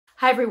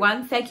Hey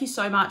everyone, thank you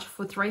so much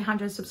for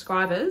 300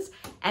 subscribers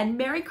and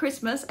Merry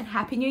Christmas and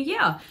Happy New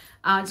Year.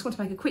 I just want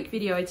to make a quick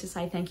video to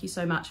say thank you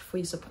so much for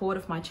your support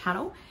of my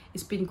channel.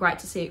 It's been great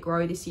to see it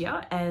grow this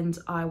year, and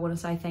I want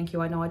to say thank you.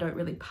 I know I don't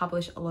really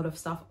publish a lot of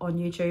stuff on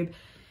YouTube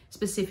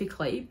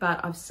specifically, but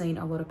I've seen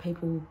a lot of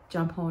people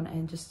jump on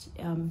and just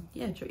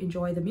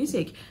enjoy the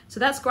music. So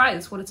that's great,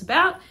 that's what it's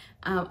about.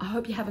 I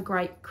hope you have a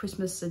great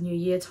Christmas and New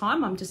Year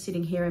time. I'm just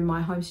sitting here in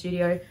my home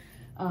studio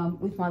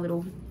with my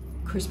little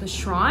Christmas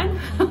shrine.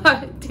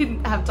 I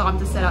didn't have time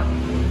to set up.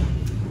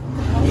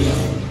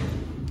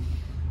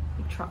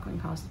 Big truck going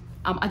past.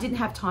 I didn't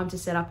have time to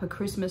set up a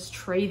Christmas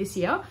tree this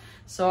year,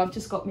 so I've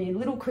just got me a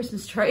little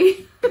Christmas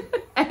tree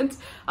and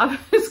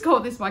I've just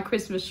called this my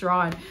Christmas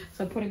shrine.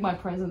 So I'm putting my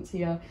presents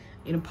here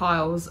in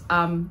piles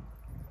on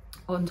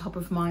top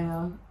of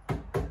my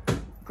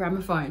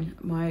gramophone,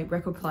 my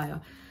record player.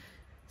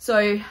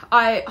 So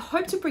I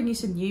hope to bring you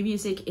some new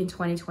music in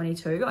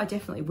 2022. I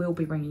definitely will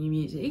be bringing you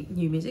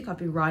new music. I've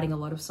been writing a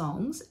lot of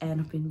songs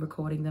and I've been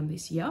recording them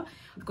this year.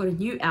 I've got a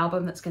new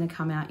album that's going to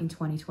come out in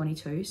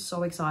 2022.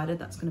 So excited.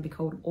 That's going to be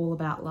called All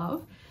About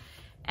Love.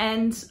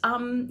 And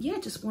yeah,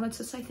 just wanted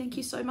to say thank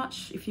you so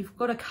much. If you've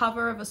got a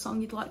cover of a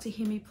song you'd like to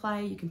hear me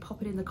play, you can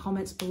pop it in the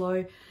comments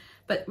below.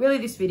 But really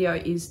this video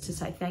is to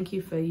say thank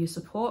you for your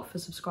support, for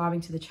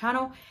subscribing to the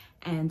channel,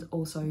 and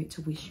also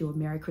to wish you a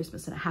Merry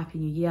Christmas and a Happy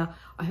New Year.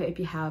 I hope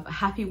you have a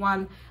happy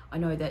one. I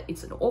know that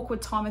it's an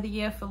awkward time of the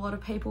year for a lot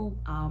of people.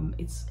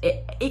 It's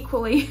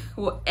equally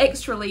or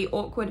extrally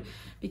awkward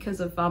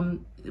because of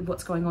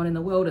what's going on in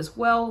the world as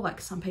well.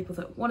 Like some people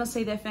that want to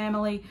see their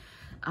family,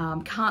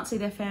 can't see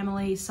their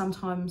family.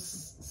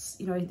 Sometimes,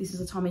 you know, this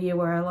is a time of year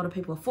where a lot of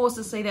people are forced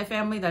to see their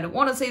family. They don't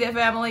want to see their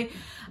family.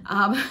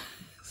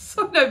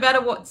 So no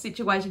matter what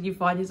situation you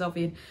find yourself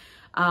in,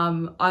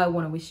 I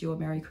want to wish you a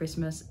Merry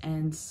Christmas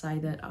and say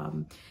that,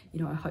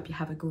 you know, I hope you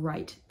have a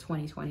great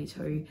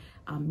 2022.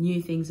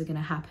 New things are going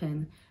to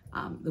happen.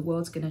 The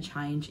world's going to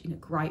change in a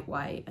great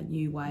way, a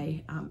new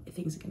way.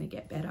 Things are going to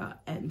get better.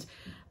 And,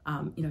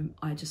 you know,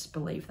 I just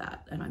believe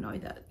that. And I know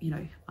that, you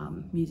know,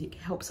 music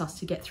helps us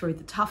to get through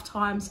the tough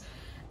times,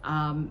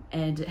 and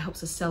it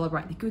helps us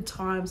celebrate the good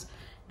times.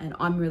 And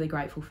I'm really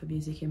grateful for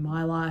music in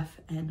my life.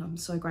 And I'm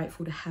so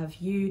grateful to have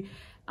you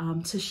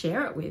to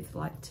share it with.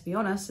 Like, to be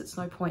honest, it's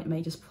no point in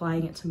me just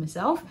playing it to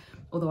myself,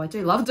 although I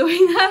do love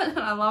doing that. And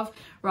I love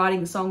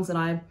writing the songs,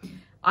 and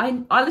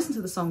I listen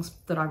to the songs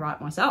that I write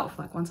myself.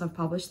 Like once I've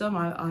published them,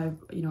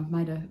 you know,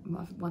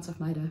 once I've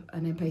made an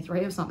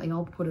MP3 of something,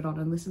 I'll put it on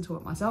and listen to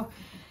it myself.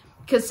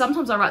 Because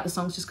sometimes I write the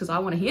songs just because I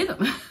want to hear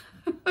them,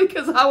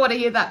 because I want to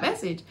hear that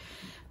message.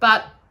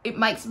 But it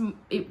makes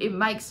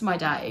my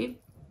day.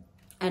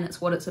 And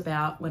it's what it's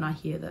about when I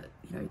hear that,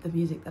 you know, the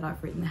music that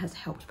I've written has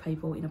helped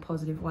people in a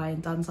positive way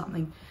and done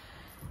something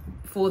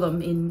for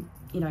them in,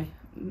 you know,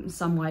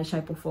 some way,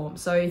 shape or form.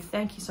 So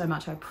thank you so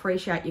much. I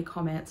appreciate your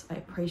comments. I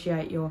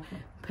appreciate your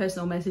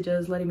personal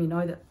messages, letting me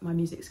know that my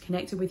music's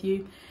connected with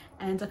you.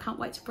 And I can't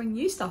wait to bring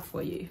new stuff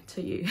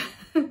to you.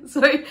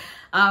 So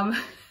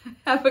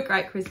have a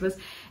great Christmas.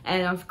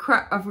 And I've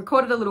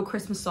recorded a little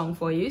Christmas song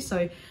for you.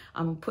 So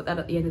I'll put that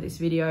at the end of this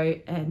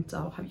video, and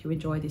I hope you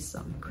enjoy this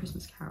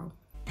Christmas carol.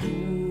 Holy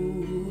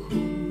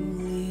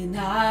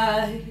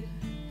night,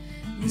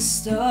 the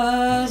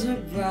stars were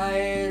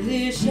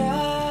brightly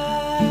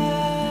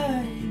shining.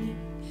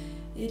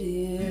 It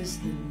is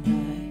the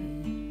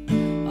night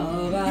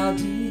of our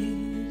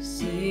dear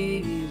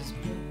Savior's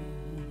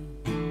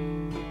birth.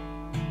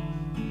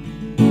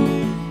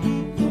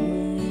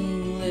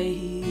 Long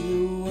lay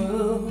the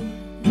world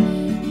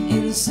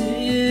in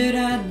sin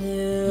and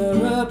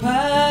error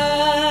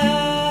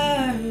pining,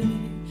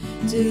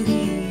 till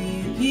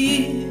He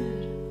appeared.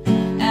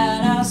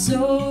 Our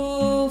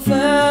soul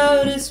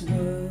felt its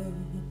worth.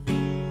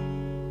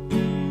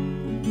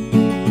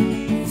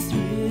 The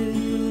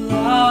thrill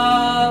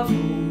of hope,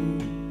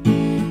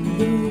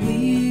 the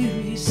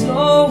weary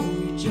soul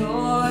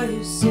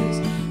rejoices.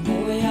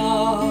 For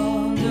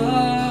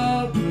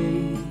yonder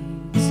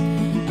breaks a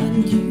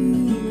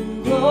new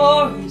and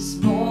glorious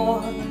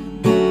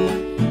morn.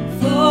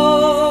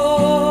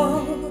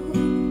 Fall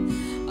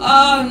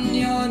on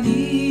your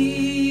knees,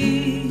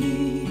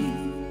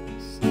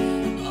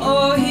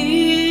 oh,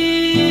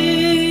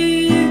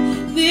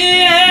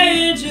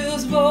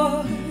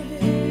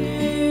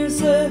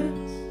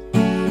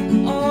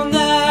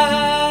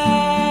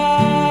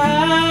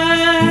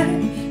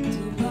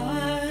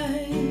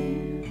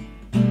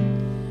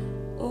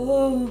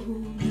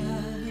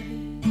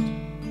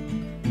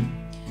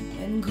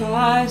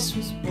 Christ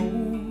was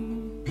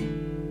born.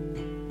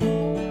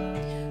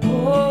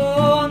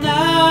 All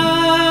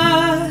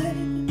night,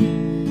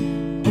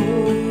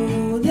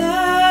 all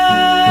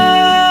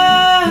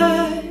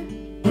night,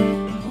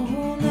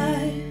 all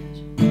night,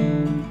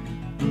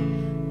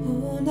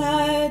 all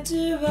night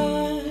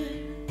divine.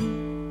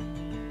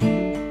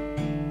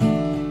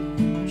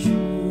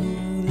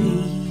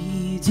 Truly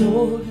He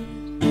taught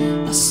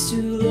us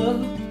to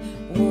love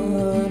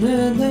one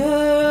another.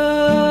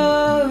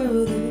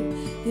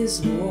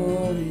 His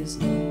Lord is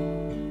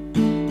love,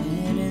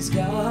 and His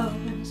gospel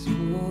Christ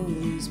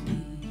was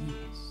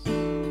peace.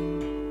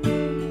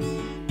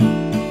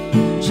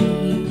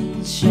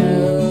 Chains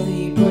shall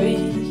he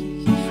break,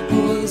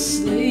 for the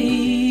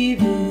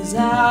slave is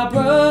our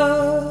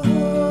brother,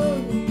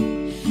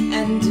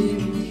 and in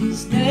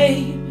his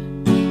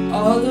name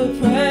all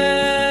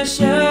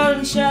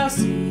oppression shall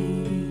cease.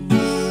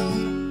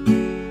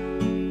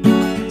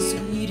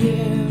 Sweet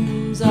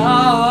hymns of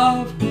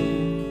hope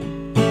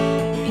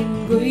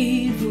in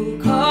grateful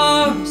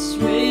chorus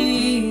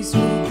raise,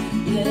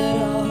 let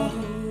all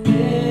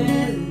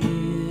within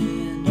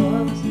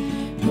us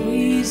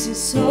praise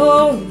his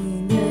holy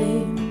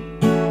name.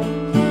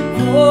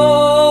 For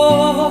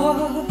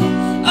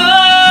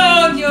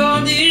all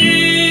your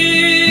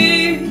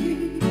needs,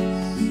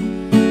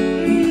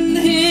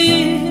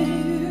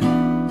 hear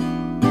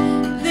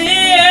the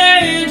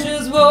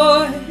angel's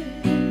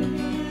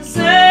voice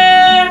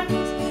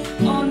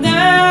all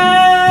night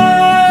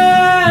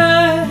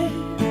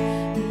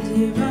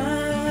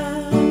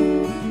divine,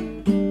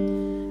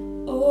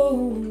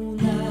 all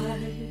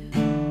night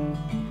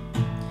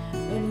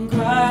when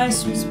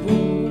Christ was born.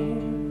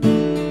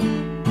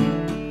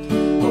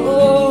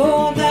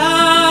 All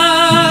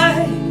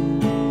night,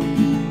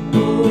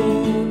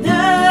 all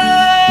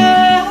night,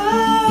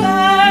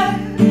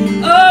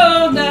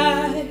 all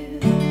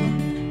night,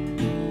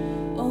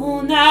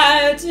 all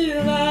night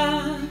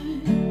divine.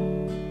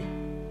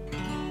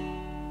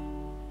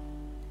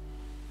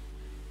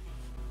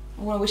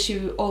 I want to wish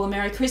you all a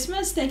Merry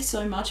Christmas. Thanks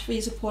so much for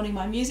supporting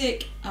my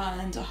music,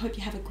 and I hope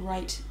you have a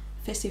great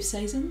festive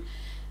season.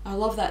 I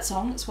love that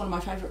song. It's one of my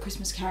favourite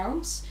Christmas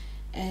carols,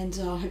 and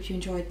I hope you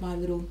enjoyed my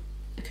little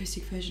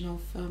acoustic version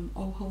of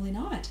Oh Holy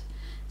Night.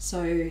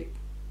 So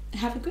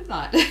have a good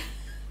night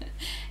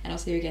and I'll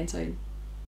see you again soon.